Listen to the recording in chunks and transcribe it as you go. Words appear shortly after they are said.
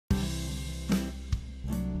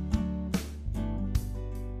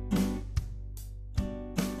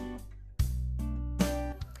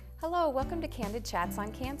Hello, welcome to Candid Chats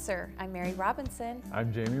on Cancer. I'm Mary Robinson.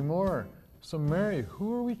 I'm Jamie Moore. So Mary,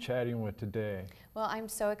 who are we chatting with today? Well, I'm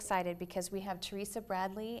so excited because we have Teresa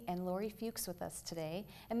Bradley and Lori Fuchs with us today,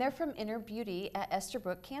 and they're from Inner Beauty at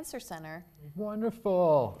Esterbrook Cancer Center.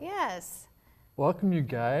 Wonderful. Yes. Welcome, you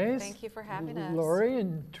guys. Thank you for having us. Lori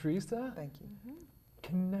and Teresa. Thank you.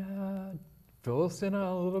 Can fill us in on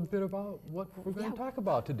a little bit about what we're going to talk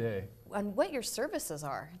about today? And what your services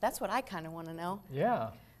are. That's what I kind of want to know.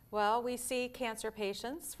 Yeah. Well, we see cancer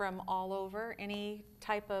patients from all over, any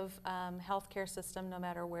type of healthcare system, no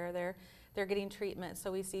matter where they're getting treatment.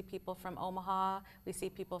 So we see people from Omaha, we see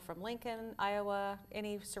people from Lincoln, Iowa,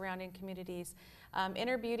 any surrounding communities.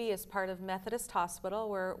 Inner Beauty is part of Methodist Hospital.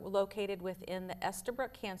 We're located within the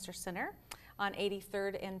Esterbrook Cancer Center on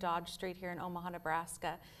 83rd and Dodge Street here in Omaha,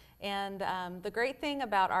 Nebraska. And the great thing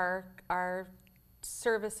about our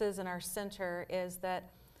services and our center is that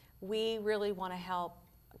we really want to help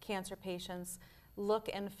cancer patients look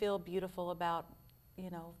and feel beautiful about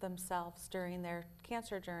themselves during their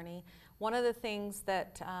cancer journey. One of the things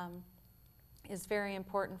that is very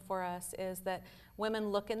important for us is that women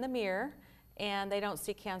look in the mirror and they don't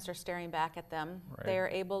see cancer staring back at them. Right. They are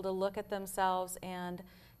able to look at themselves and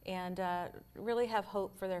really have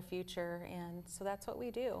hope for their future, and so that's what we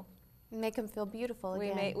do. Make them feel beautiful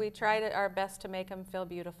again. We try our best to make them feel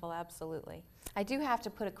beautiful, absolutely. I do have to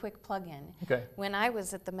put a quick plug in. Okay. When I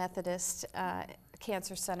was at the Methodist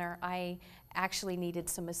Cancer Center, I actually needed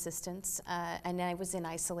some assistance, and I was in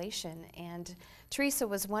isolation. And Teresa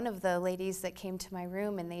was one of the ladies that came to my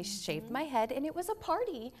room, and they shaved my head, and it was a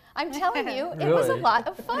party. I'm telling you, it was a Really? lot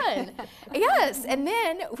of fun. Yes, and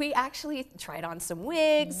then we actually tried on some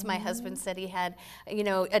wigs. My husband said he had,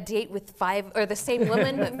 a date with the same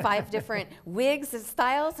woman, but 5 different wigs and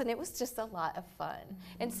styles, and it was just a lot of fun.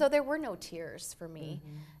 And so there were no tears for me.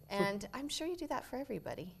 And I'm sure you do that for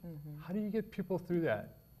everybody. How do you get people through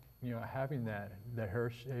that? Having the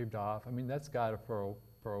hair shaved off. I mean, that's got to,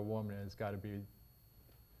 for a woman, it's got to be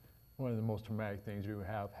one of the most traumatic things you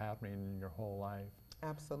have happening in your whole life.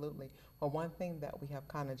 Absolutely. Well, one thing that we have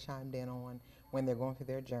kind of chimed in on when they're going through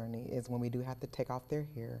their journey is when we do have to take off their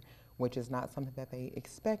hair, which is not something that they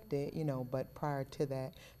expected, but prior to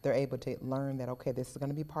that, they're able to learn that, okay, this is going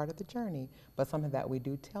to be part of the journey, but something that we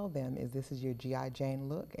do tell them is this is your G.I. Jane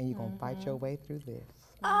look, and you're going to fight your way through this.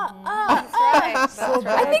 That's right.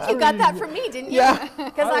 I think you got that from me, didn't you? Yeah.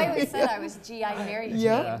 Because I always said I was G.I. Mary Jane.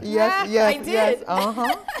 Yeah, yes, I did.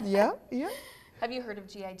 yes, yeah. Have you heard of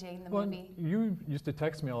G.I. Jane, the Well, movie? you used to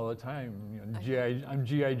text me all the time, I'm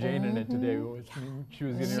G.I. Jane in it today. She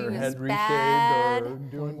was getting She her was head bad. reshaped or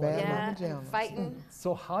doing Bad whatever. Mama Jones. Fighting.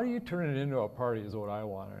 So how do you turn it into a party is what I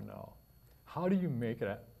want to know. How do you make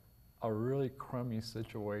it a really crummy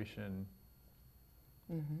situation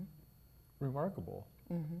remarkable?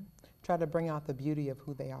 Try to bring out the beauty of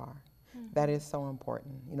who they are. That is so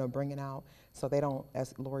important, bringing out so they don't,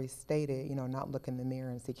 as Lori stated, not look in the mirror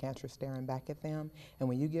and see cancer staring back at them. And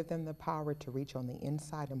when you give them the power to reach on the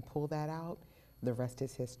inside and pull that out, the rest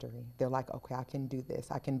is history. They're like, okay, I can do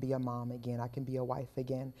this. I can be a mom again. I can be a wife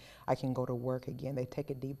again. I can go to work again. They take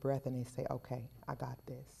a deep breath and they say, okay, I got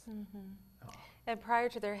this. And prior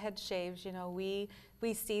to their head shaves,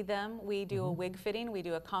 we see them, we do a wig fitting, we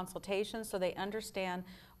do a consultation so they understand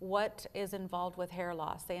what is involved with hair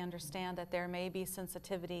loss. They understand that there may be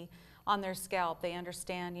sensitivity on their scalp. They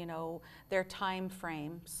understand, their time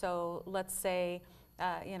frame. So let's say,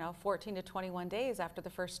 14 to 21 days after the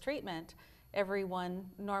first treatment, everyone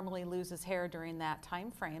normally loses hair during that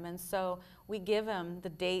time frame, and so we give them the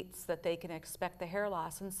dates that they can expect the hair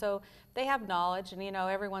loss, and so they have knowledge. And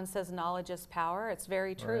everyone says knowledge is power. It's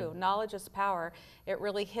very true. Right. Knowledge is power. It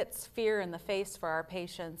really hits fear in the face for our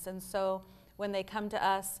patients, and so when they come to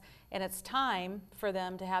us and it's time for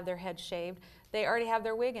them to have their head shaved, they already have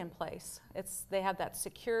their wig in place. They have that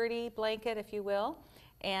security blanket, if you will,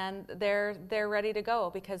 and they're ready to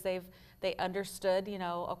go because they understood,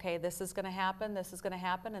 okay, this is going to happen,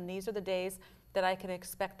 and these are the days that I can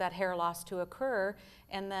expect that hair loss to occur,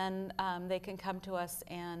 and then they can come to us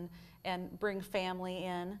and bring family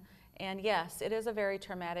in. And yes, it is a very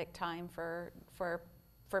traumatic time for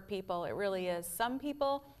people. It really is. Some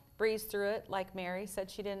people breeze through it, like Mary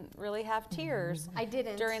said, she didn't really have tears. I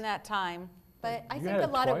didn't. During that time. But I You think had a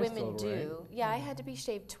it lot of twice women though, do. right? Yeah, I had to be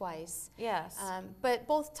shaved twice. Yes. But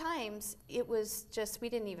both times, it was just, we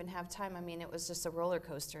didn't even have time. I mean, it was just a roller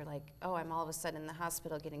coaster, like, oh, I'm all of a sudden in the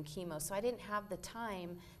hospital getting chemo. So I didn't have the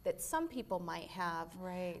time that some people might have,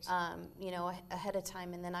 Right. Ahead of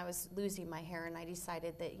time. And then I was losing my hair, and I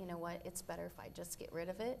decided that, you know what, it's better if I just get rid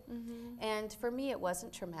of it. And for me, it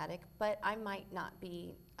wasn't traumatic, but I might not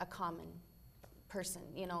be a common person,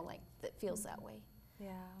 you know, like that feels that way. Yeah.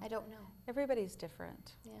 I don't know. Everybody's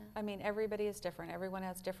different. Yeah. I mean, everybody is different. Everyone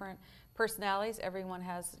has different personalities. Everyone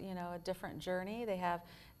has, you know, a different journey. They have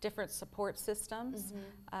different support systems.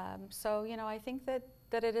 So, you know, I think that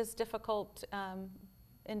it is difficult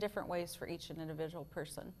in different ways for each individual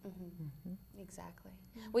person. Exactly.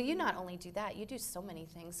 Well, you not only do that, you do so many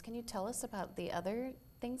things. Can you tell us about the other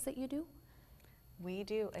things that you do? We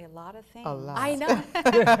do a lot of things. A lot. I know.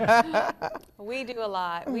 We do a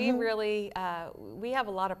lot. We really, we have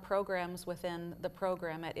a lot of programs within the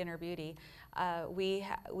program at Inner Beauty. We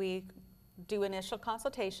do initial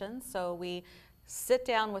consultations, so we sit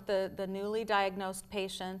down with the newly diagnosed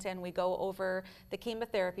patient and we go over the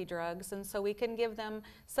chemotherapy drugs, and so we can give them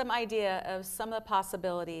some idea of some of the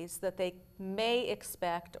possibilities that they may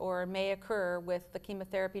expect or may occur with the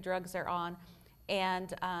chemotherapy drugs they're on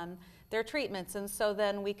and their treatments. And so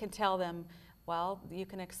then we can tell them, well, you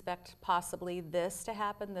can expect possibly this to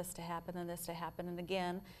happen, this to happen, and this to happen. And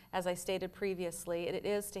again, as I stated previously, it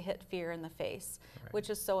is to hit fear in the face, which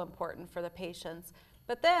is so important for the patients.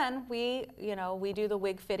 But then we do the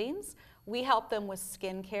wig fittings. We help them with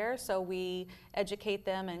skin care, so we educate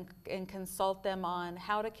them and consult them on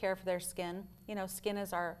how to care for their skin. You know, skin is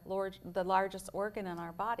the largest organ in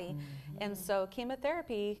our body, and so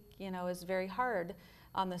chemotherapy, you know, is very hard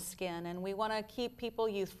on the skin, and we want to keep people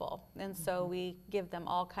youthful, and so we give them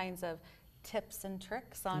all kinds of tips and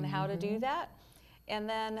tricks on how to do that. And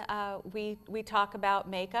then we talk about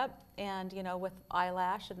makeup and, you know, with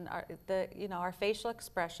eyelash and our facial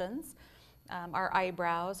expressions, our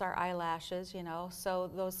eyebrows, our eyelashes, you know,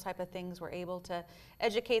 so those type of things we're able to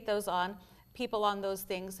educate people on those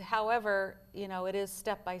things. However, you know, it is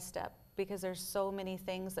step by step because there's so many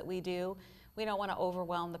things that we do. We don't want to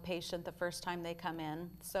overwhelm the patient the first time they come in,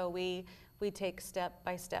 so we take step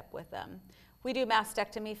by step with them. We do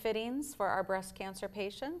mastectomy fittings for our breast cancer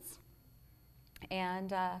patients.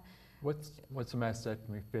 And What's a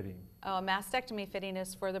mastectomy fitting? a mastectomy fitting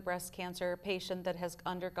is for the breast cancer patient that has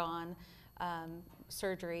undergone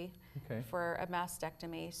surgery for a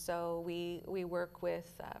mastectomy. So we work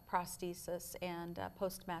with prosthesis and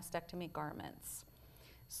post-mastectomy garments.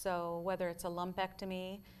 So whether it's a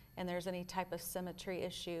lumpectomy and there's any type of symmetry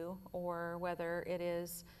issue, or whether it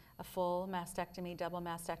is a full mastectomy, double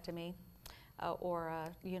mastectomy, or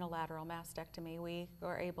a unilateral mastectomy, we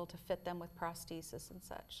are able to fit them with prosthesis and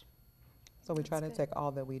such. So we try to take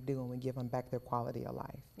all that we do and we give them back their quality of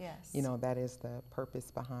life. Yes. You know, that is the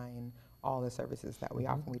purpose behind all the services that we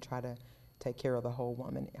offer. We try to take care of the whole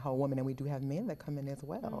woman, and we do have men that come in as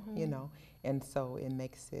well, you know, and so it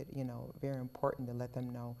makes it, you know, very important to let them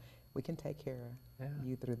know we can take care of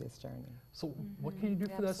you through this journey. So what can you do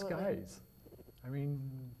for us Absolutely. guys? I mean,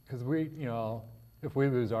 because we, you know, if we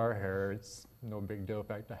lose our hair, it's no big deal. In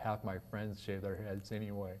fact, half my friends shave their heads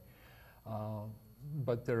anyway.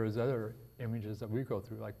 But there's other images that we go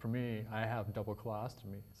through. Like for me, I have double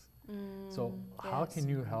colostomies. So how can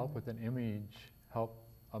you help with an image, help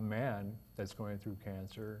a man that's going through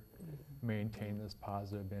cancer maintain this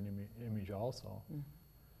positive image also?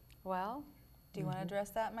 Well, do you want to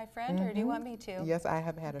address that, my friend, or do you want me to? Yes, I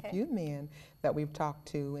have had a few men that we've talked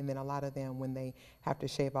to, and then a lot of them, when they have to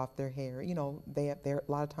shave off their hair, you know, a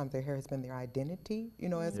lot of times their hair has been their identity, you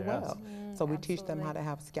know, as well. So we teach them how to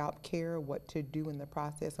have scalp care, what to do in the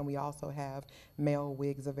process, and we also have male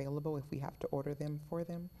wigs available if we have to order them for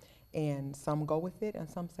them. And some go with it, and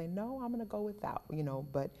some say, no, I'm going to go without, you know,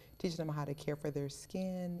 but teach them how to care for their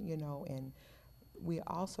skin, you know, and we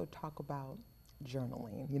also talk about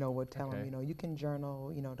journaling. You know, we'll tell them, you know, you can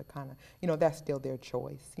journal, you know, to kind of, you know, that's still their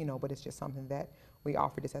choice, you know, but it's just something that we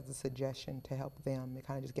offer just as a suggestion to help them to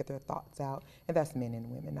kind of just get their thoughts out. And that's men and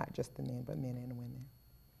women, not just the men, but men and women.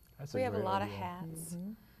 That's We have a great lot of idea. hats,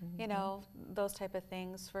 you know, those type of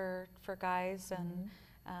things for guys.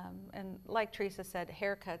 And like Teresa said,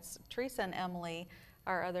 haircuts. Teresa and Emily,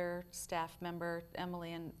 our other staff member,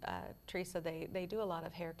 Emily and Teresa, they do a lot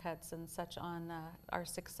of haircuts and such on our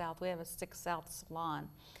 6 South. We have a 6 South salon.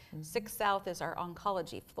 6 South is our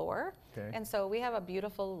oncology floor. And so we have a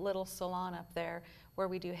beautiful little salon up there where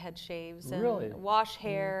we do head shaves and wash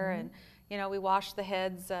hair. And, you know, we wash the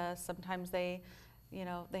heads. Sometimes they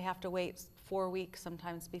have to wait 4 weeks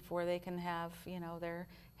sometimes before they can have, you know, their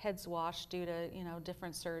heads washed due to, you know,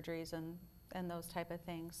 different surgeries and those type of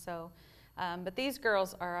things. So. But these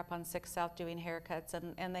girls are up on 6 South doing haircuts,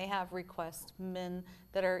 and they have requests, men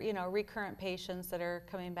that are, you know, recurrent patients that are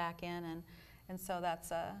coming back in, and so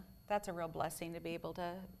that's a real blessing to be able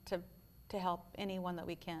to help anyone that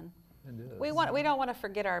we can. We don't want to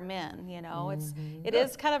forget our men, you know. It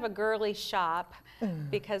is kind of a girly shop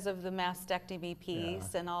because of the mastectomy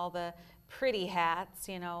piece and all the pretty hats,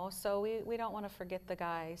 you know, so we don't want to forget the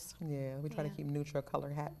guys. Yeah, we try to Yeah. keep neutral color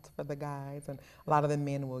hats for the guys, and a lot of the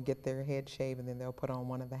men will get their head shaved and then they'll put on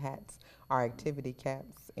one of the hats, our activity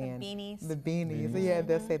caps The and beanies. the beanies. Beanies. Yeah,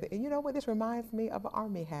 they'll say that, you know what, this reminds me of an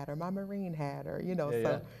Army hat or my Marine hat, or you know,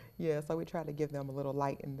 Yeah, so so we try to give them a little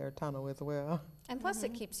light in their tunnel as well. And plus,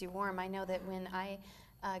 it keeps you warm. I know that when I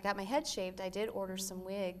got my head shaved, I did order some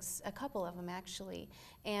wigs, a couple of them actually,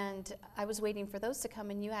 and I was waiting for those to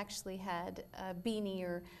come, and you actually had a beanie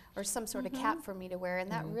or some sort of cap for me to wear,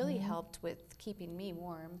 and that really helped with keeping me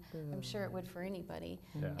warm. I'm sure it would for anybody.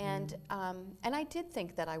 Yeah. And I did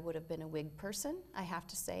think that I would have been a wig person, I have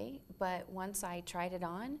to say, but once I tried it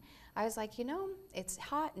on, I was like, you know, it's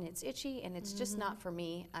hot and it's itchy and it's just not for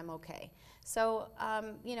me. I'm okay. So,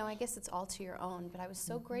 you know, I guess it's all to your own, but I was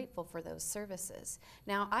so grateful for those services.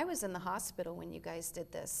 Now, I was in the hospital when you guys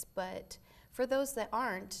did this, but for those that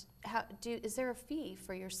aren't, is there a fee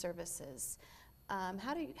for your services?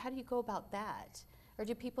 How do you go about that? Or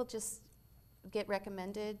do people just get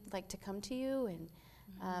recommended, like, to come to you? And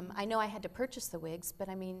I know I had to purchase the wigs, but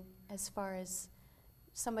I mean, as far as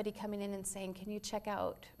somebody coming in and saying, can you check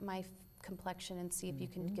out my complexion and see if you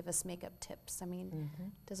can give us makeup tips? I mean,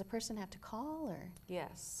 does a person have to call, or?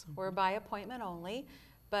 Yes, we're by appointment only,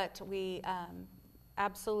 but we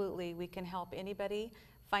absolutely, we can help anybody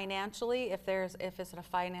financially if it's a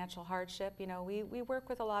financial hardship. You know, we work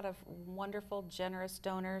with a lot of wonderful, generous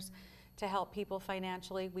donors to help people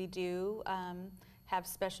financially. We do have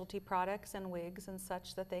specialty products and wigs and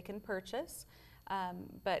such that they can purchase.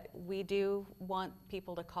 But we do want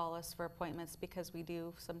people to call us for appointments because we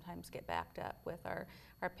do sometimes get backed up with our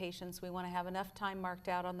patients. We want to have enough time marked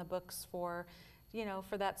out on the books for, you know,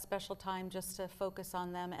 for that special time just to focus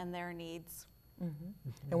on them and their needs.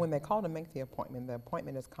 And when they call to make the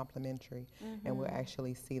appointment is complimentary, and we'll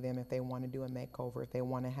actually see them if they want to do a makeover, if they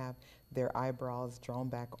want to have their eyebrows drawn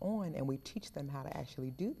back on, and we teach them how to actually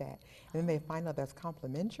do that. And then they find out that's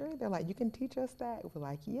complimentary. They're like, you can teach us that? We're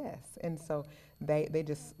like, yes. And so they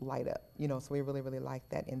just light up, you know, so we really, really like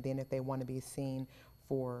that. And then if they want to be seen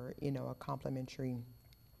for, you know, a complimentary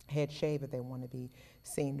head shave, if they want to be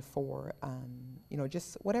seen for, you know,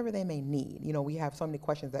 just whatever they may need. You know, we have so many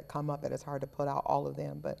questions that come up that it's hard to put out all of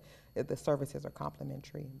them, but the services are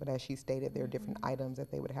complimentary. But as she stated, there are different items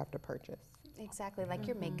that they would have to purchase. Exactly, like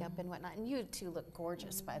your makeup and whatnot. And you two look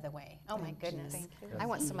gorgeous, by the way. Oh my Thank you. goodness. Thank you. I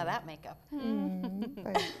want some of that makeup.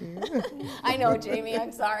 Thank you. I know, Jamie,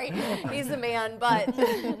 I'm sorry. He's the man, but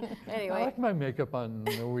I anyway. like my makeup on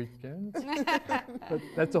the weekends, but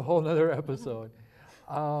that's a whole nother episode.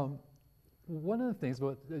 One of the things,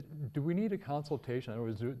 do we need a consultation? In other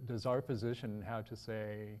words, does our physician have to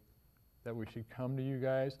say that we should come to you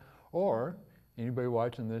guys? Or anybody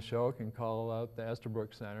watching this show can call up the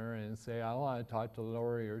Estabrook Center and say, I want to talk to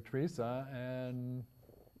Lori or Teresa, and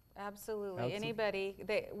Absolutely. Anybody.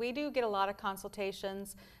 We do get a lot of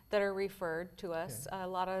consultations that are referred to us. A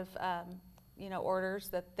lot of you know, orders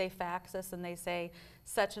that they fax us and they say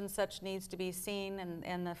such and such needs to be seen,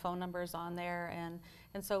 and the phone number is on there.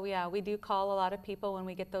 And so yeah, we do call a lot of people when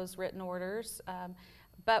we get those written orders.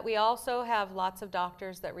 But we also have lots of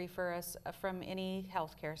doctors that refer us from any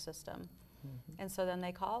healthcare system. And so then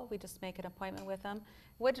they call, we just make an appointment with them.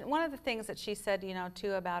 One of the things that she said, you know,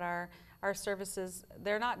 too, about our services,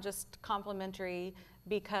 they're not just complimentary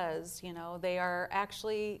because, you know, they are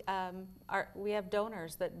actually, we have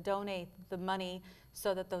donors that donate the money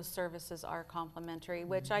so that those services are complimentary,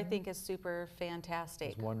 which I think is super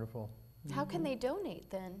fantastic. it's wonderful. How can they donate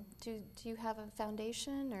then? Do you have a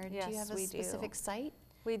foundation, or do you Yes, have a we do. specific site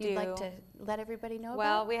We you'd do. like to let everybody know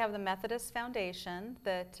Well, about? we have the Methodist Foundation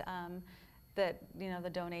that you know, the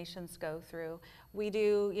donations go through. We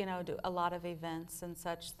do, you know, do a lot of events and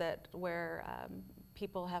such that where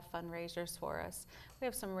people have fundraisers for us. We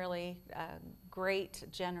have some really great,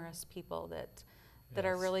 generous people that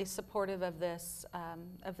are Yes. really supportive of this,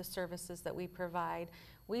 of the services that we provide.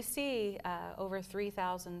 We see over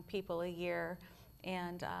 3,000 people a year,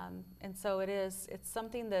 and so it's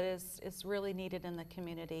something that is really needed in the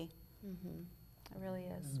community. It really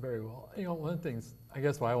is. Very well. You know, one of the things, I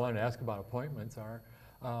guess why I wanted to ask about appointments are,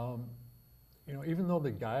 you know, even though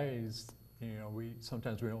the guys, you know,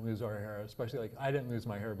 sometimes we don't lose our hair, especially like I didn't lose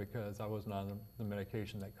my hair because I wasn't on the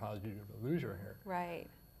medication that caused you to lose your hair. Right.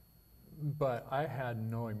 But I had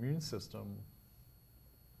no immune system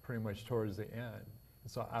pretty much towards the end.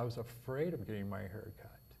 So I was afraid of getting my hair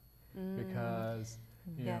cut because,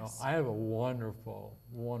 you know, Yes. I have a wonderful,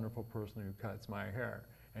 wonderful person who cuts my hair,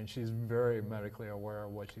 and she's very medically aware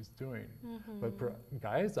of what she's doing. But for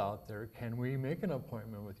guys out there, can we make an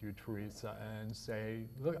appointment with you, Teresa, and say,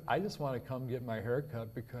 look, I just want to come get my hair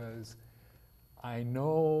cut because I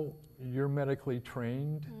know you're medically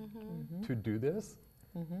trained to do this,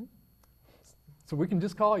 so we can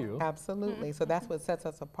just call you. Absolutely. So that's what sets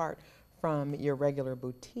us apart from your regular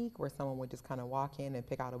boutique where someone would just kind of walk in and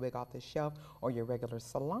pick out a wig off the shelf, or your regular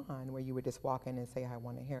salon where you would just walk in and say, I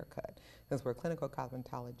want a haircut. Since we're clinical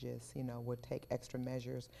cosmetologists, you know, would take extra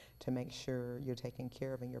measures to make sure you're taken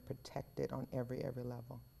care of and you're protected on every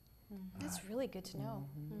level. That's really good to know.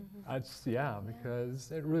 Yeah, because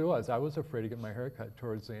it really was. I was afraid to get my hair cut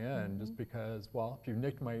towards the end just because, well, if you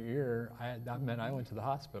nicked my ear, that meant I went to the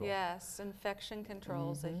hospital. Yes, infection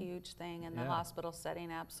control is a huge thing in the Yeah. hospital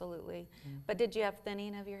setting, absolutely. But did you have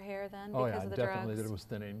thinning of your hair then Oh because yeah, of the definitely drugs? that it was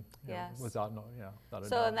thinning. You know, Yes. without a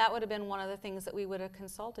So, doubt. and that would have been one of the things that we would have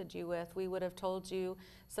consulted you with. We would have told you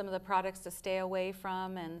some of the products to stay away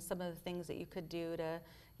from and some of the things that you could do to,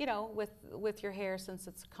 you know, with your hair since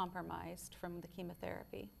it's compromised from the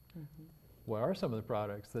chemotherapy. What are some of the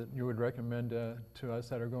products that you would recommend to us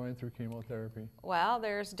that are going through chemotherapy? Well,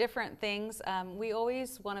 there's different things. We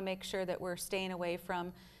always want to make sure that we're staying away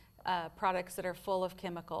from products that are full of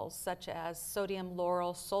chemicals, such as sodium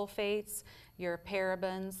lauryl sulfates, your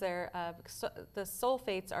parabens. The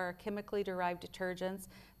sulfates are chemically derived detergents.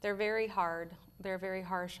 They're very hard. They're very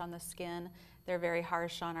harsh on the skin. They're very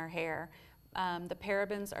harsh on our hair. The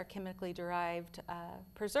parabens are chemically derived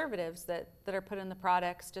preservatives that are put in the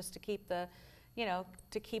products just to keep the,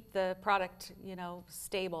 product,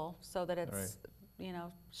 stable so that it's,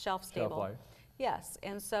 shelf stable. Shelf life. Yes,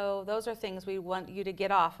 and so those are things we want you to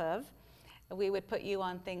get off of. We would put you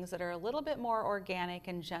on things that are a little bit more organic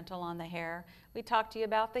and gentle on the hair. We talked to you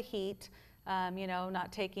about the heat,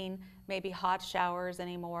 not taking maybe hot showers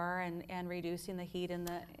anymore and reducing the heat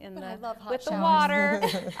I love hot with the showers. water,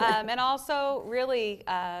 and also really,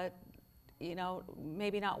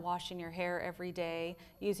 maybe not washing your hair every day,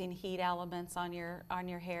 using heat elements on your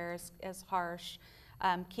hair as harsh,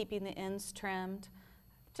 keeping the ends trimmed,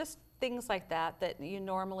 just things like that you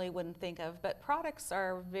normally wouldn't think of. But products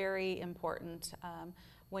are very important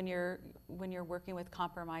when you're working with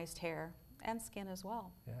compromised hair and skin as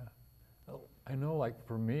well. Yeah. I know, like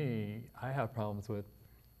for me, I have problems with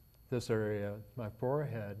this area, my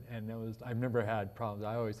forehead, and I've never had problems.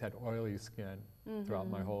 I always had oily skin throughout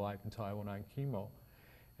my whole life until I went on chemo.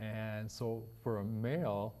 And so for a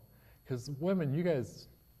male, because women, you guys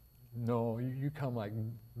know, you come like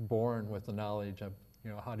born with the knowledge of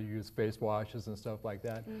how to use face washes and stuff like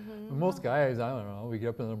that. But most guys, I don't know, we get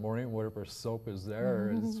up in the morning, whatever soap is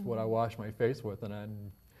there is what I wash my face with, and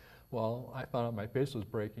I found out my face was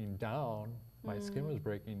breaking down, my skin was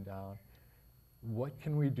breaking down. What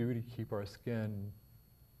can we do to keep our skin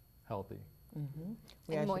healthy?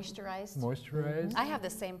 And moisturized. Moisturized? I have the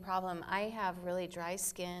same problem. I have really dry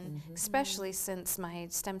skin, especially since my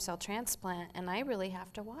stem cell transplant, and I really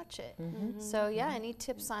have to watch it. So yeah, any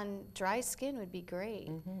tips on dry skin would be great.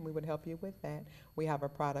 We would help you with that. We have a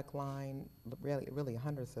product line, really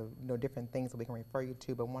hundreds of different things that we can refer you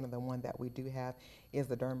to, but one of the ones that we do have is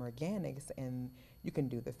the Derma Organics, and you can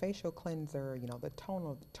do the facial cleanser, the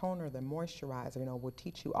toner, the moisturizer, we'll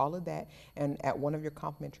teach you all of that. And at one of your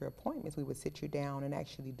complimentary appointments, we would sit you down and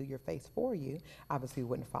actually do your face for you. Obviously, we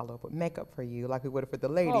wouldn't follow up with makeup for you like we would for the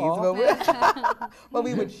ladies, but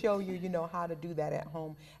we would show you, how to do that at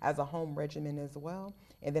home as a home regimen as well,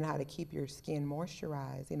 and then how to keep your skin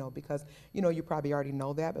moisturized, because, you probably already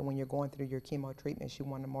know that, but when you're going through your chemo treatments, you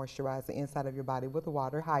want to moisturize the inside of your body with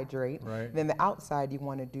water, hydrate. Right. Then the outside, you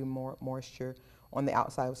want to do more moisture on the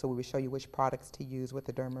outside, so we would show you which products to use with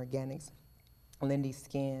the Derma Organics, Lindy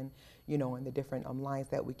Skin, and the different lines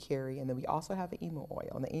that we carry. And then we also have an emo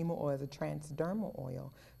oil, and the emo oil is a transdermal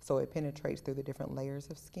oil, so it penetrates through the different layers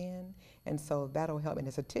of skin, and so that'll help, and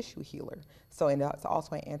it's a tissue healer. So, and it's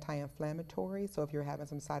also an anti-inflammatory, so if you're having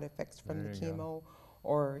some side effects from the chemo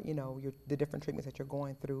or, the different treatments that you're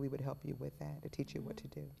going through, we would help you with that to teach you what to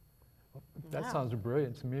do. That sounds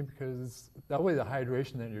brilliant to me, because that way the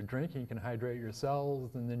hydration that you're drinking can hydrate your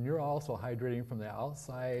cells, and then you're also hydrating from the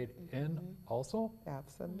outside in also?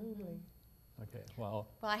 Absolutely. Okay, well.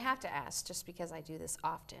 Well, I have to ask, just because I do this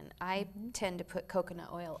often, I tend to put coconut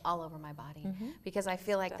oil all over my body because I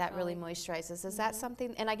feel like that really moisturizes. Is that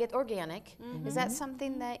something, and I get organic, is that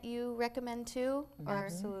something that you recommend too? Or?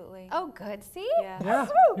 Absolutely. Oh, good, see? Yeah. Yeah,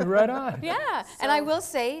 you're right on. Yeah, and I will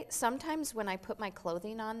say, sometimes when I put my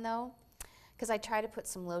clothing on though, because I try to put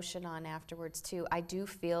some lotion on afterwards too, I do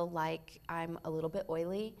feel like I'm a little bit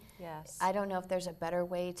oily. Yes. I don't know if there's a better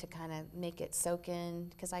way to kind of make it soak in,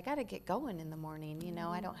 because I got to get going in the morning,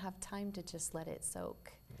 I don't have time to just let it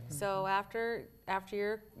soak. So after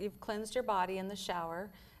you've cleansed your body in the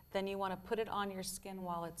shower, then you want to put it on your skin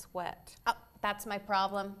while it's wet. Oh, that's my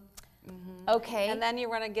problem. Okay. And then you're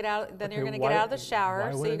going to get out. Then you're Okay, going to get out of the why shower. So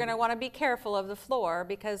you're wouldn't- going to want to be careful of the floor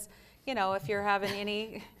because, you know, if you're having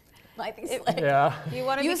any, Like these It- legs. Yeah. you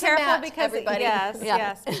want to be Use a careful mat, because everybody. yes, Yeah.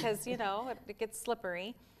 yes, because you know it gets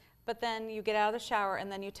slippery. But then you get out of the shower and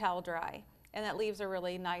then you towel dry, and that leaves a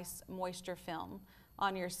really nice moisture film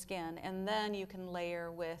on your skin. And then you can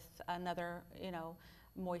layer with another, you know,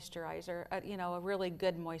 moisturizer, you know, a really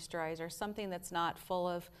good moisturizer, something that's not full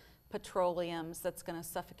of petroleums that's going to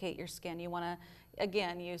suffocate your skin. You want to,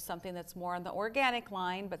 again, use something that's more on the organic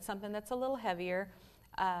line, but something that's a little heavier.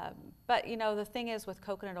 But you know, the thing is with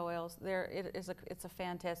coconut oils, it's a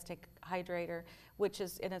fantastic hydrator,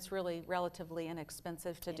 and it's really relatively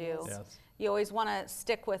inexpensive to do. is. Yes. You always want to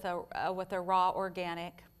stick with a raw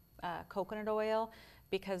organic coconut oil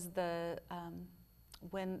because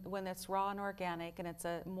when it's raw and organic and it's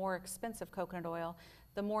a more expensive coconut oil,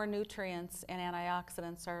 the more nutrients and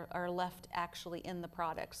antioxidants are left actually in the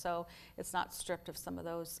product. So it's not stripped of some of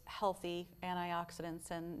those healthy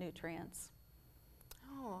antioxidants and nutrients.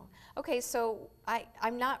 Oh, okay. So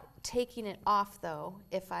I'm not taking it off though.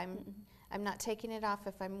 If I'm not taking it off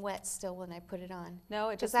if I'm wet still when I put it on. No,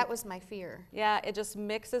 it Because just that was my fear. yeah, it just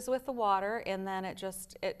mixes with the water and then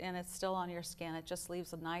and it's still on your skin. It just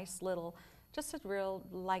leaves a nice little, just a real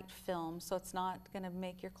light film, so it's not going to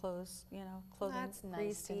make your clothes, you know, clothing That's nice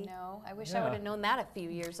greasy. to know. I wish I Yeah. would have known that a few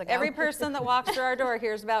years ago. Every person that walks through our door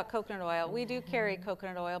hears about coconut oil. We do carry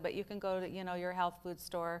coconut oil, but you can go to, you know, your health food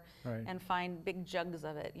store Right. and find big jugs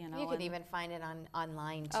of it, you know. You can and- even find it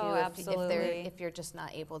online too. Oh, absolutely. If you're just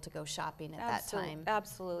not able to go shopping at that time.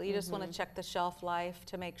 Absolutely. You just want to check the shelf life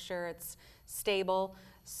to make sure it's stable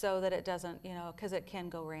so that it doesn't, you know, because it can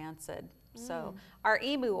go rancid. So our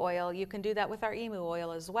emu oil, you can do that with our emu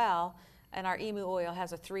oil as well. And our emu oil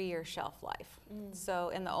has a 3-year shelf life.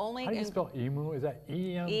 So, and the only How do you spell emu? Is that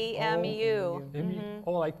E-M? EMU,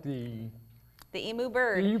 Oh, like the emu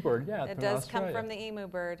bird. emu bird, yeah. It from does come Australia. from the emu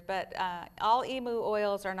bird, but all emu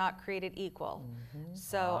oils are not created equal.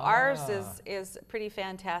 So Ah. ours is pretty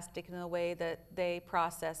fantastic in the way that they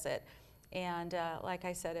process it. And like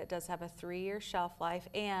I said, it does have a 3-year shelf life,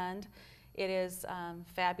 and it is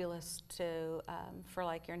fabulous for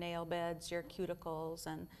like your nail beds, your cuticles,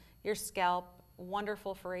 and your scalp.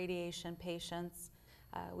 Wonderful for radiation patients.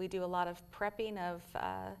 We do a lot of prepping of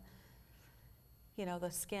you know,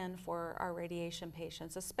 the skin for our radiation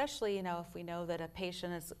patients, especially, you know, if we know that a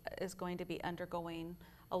patient is going to be undergoing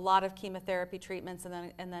a lot of chemotherapy treatments and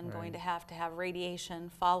then going to have radiation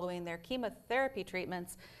following their chemotherapy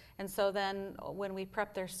treatments. And so then when we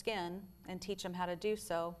prep their skin and teach them how to do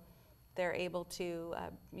so, they're able to,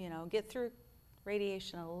 you know, get through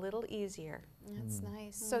radiation a little easier. That's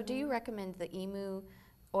nice. So do you recommend the emu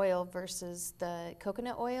oil versus the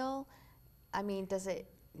coconut oil? I mean, does it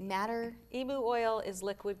matter? Emu oil is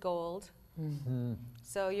liquid gold.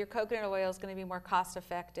 So your coconut oil is going to be more cost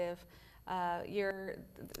effective.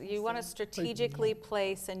 You want to strategically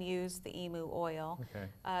place and use the emu oil, Okay.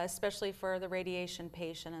 especially for the radiation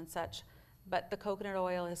patient and such. But the coconut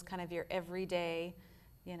oil is kind of your everyday,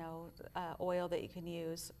 you know, oil that you can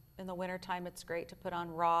use. In the wintertime, it's great to put on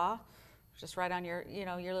raw, just right on your, you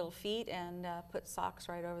know, your little feet, and put socks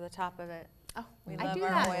right over the top of it. Oh, We I love do our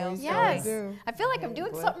that. oils. Yes. do. I feel like I'm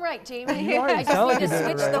doing Good. something right, Jamie. You already I sound just like need to you're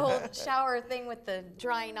doing switch it the right. whole shower thing with the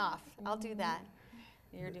drying off. I'll do that.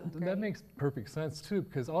 You're doing great. That makes perfect sense too,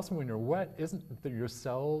 because also when you're wet, isn't your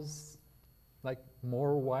cells like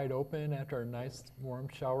more wide open after a nice warm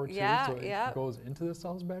shower too? Yeah, so it yeah. goes into the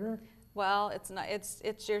cells better? Well, it's not. It's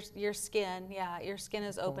your skin. Yeah, your skin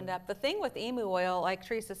is opened up. The thing with emu oil, like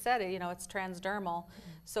Teresa said, you know, it's transdermal,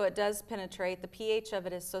 so it does penetrate. The pH of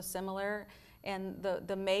it is so similar, and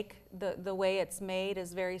the way it's made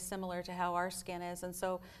is very similar to how our skin is, and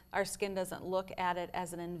so our skin doesn't look at it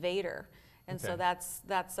as an invader. And so Okay.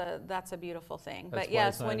 that's a beautiful thing. That's But why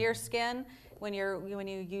yes, it's when not- your skin, when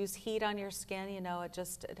you use heat on your skin, you know, it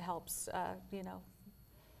helps you know,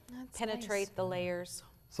 That's penetrate nice. the layers.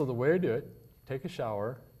 So the way to do it, take a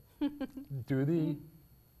shower, do the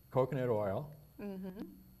coconut oil,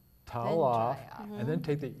 towel Then off, dry off. and then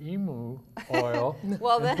take the emu oil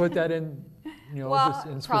Well, and then put that in, you know, Well, just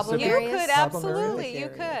in problem specific you areas. could problem absolutely, areas.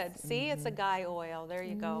 you areas. could. See, it's a guy oil. There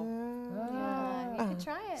you go. Yeah, you could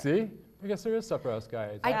try it. See? I guess there is stuff for us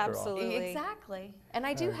guys I- after all. Absolutely. Exactly. And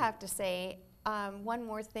I do have to say one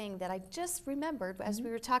more thing that I just remembered as we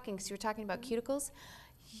were talking, because you were talking about cuticles.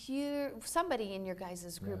 Somebody in your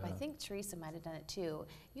guys' group, I Yeah. think Teresa might have done it too,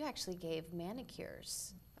 you actually gave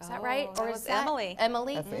manicures. Is that Oh, right? that is was Emily.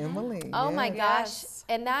 Emily? That's Emily. Oh my yes. gosh. Yes.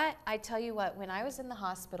 And that, I tell you what, when I was in the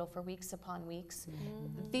hospital for weeks upon weeks,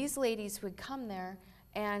 these ladies would come there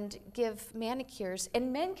and give manicures.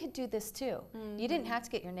 And men could do this too. You didn't have to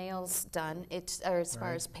get your nails done, or as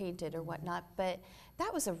far as painted or whatnot, but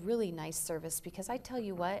that was a really nice service, because I tell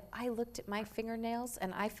you what, I looked at my fingernails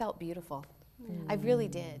and I felt beautiful. I really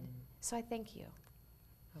did. So I thank you.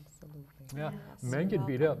 Absolutely. Yeah, Yes, men you're get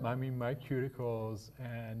beat up. I mean, my cuticles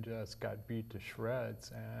and just got beat to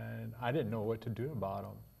shreds, and I didn't know what to do about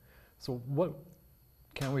them. So what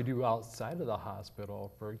can we do outside of the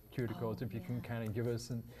hospital for cuticles? If you can kind of give us,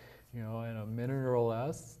 in a minute or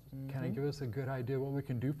less, kind of give us a good idea what we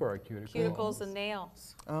can do for our cuticles. Cuticles and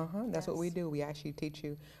nails. That's what we do. We actually teach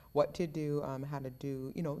you what to do, how to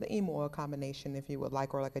do, the emu oil combination, if you would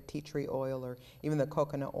like, or like a tea tree oil, or even the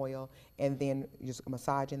coconut oil, and then just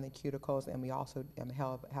massaging the cuticles. And we also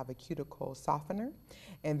have a cuticle softener.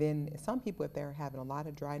 And then some people, if they're having a lot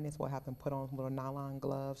of dryness, we'll have them put on little nylon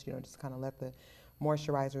gloves, just kind of let the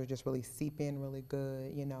moisturizer just really seep in really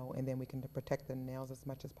good, and then we can protect the nails as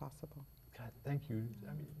much as possible. God, thank you.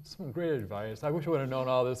 I mean, some great advice. I wish I would have known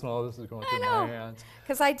all this, and all this is going through my hands.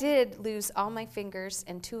 Because I did lose all my fingers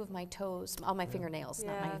and 2 of my toes, all my fingernails,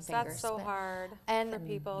 not my Yes, fingers. that's so hard and for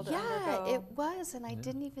people to yeah, undergo. it was, and I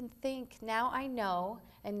didn't even think. Now I know,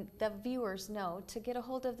 and the viewers know, to get a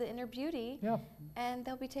hold of the Inner Beauty, and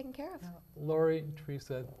they'll be taken care of. Lori,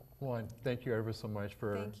 Teresa, thank you ever so much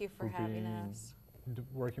for Thank you for having being, us.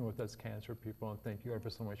 working with us cancer people, and thank you ever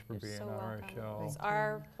so much for You're being so on our welcome. show. It's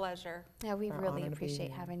our pleasure. Yeah, we Our really honor to be appreciate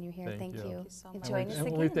here. having you here. Thank you. you. Thank you so much. Join us And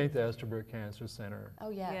again. we thank the Estabrook Cancer Center.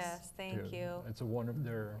 Oh, yes. Yes, thank too. you. It's a wonderful,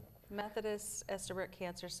 they're, Methodist Estabrook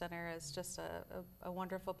Cancer Center is just a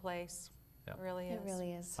wonderful place. Yeah. It really is. It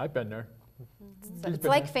really is. I've been there. It's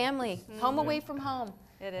like family, home away from home.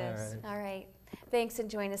 It All is. right. All right. Thanks, and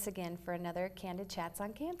join us again for another Candid Chats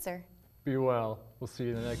on Cancer. Be well. We'll see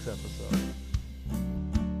you in the next episode.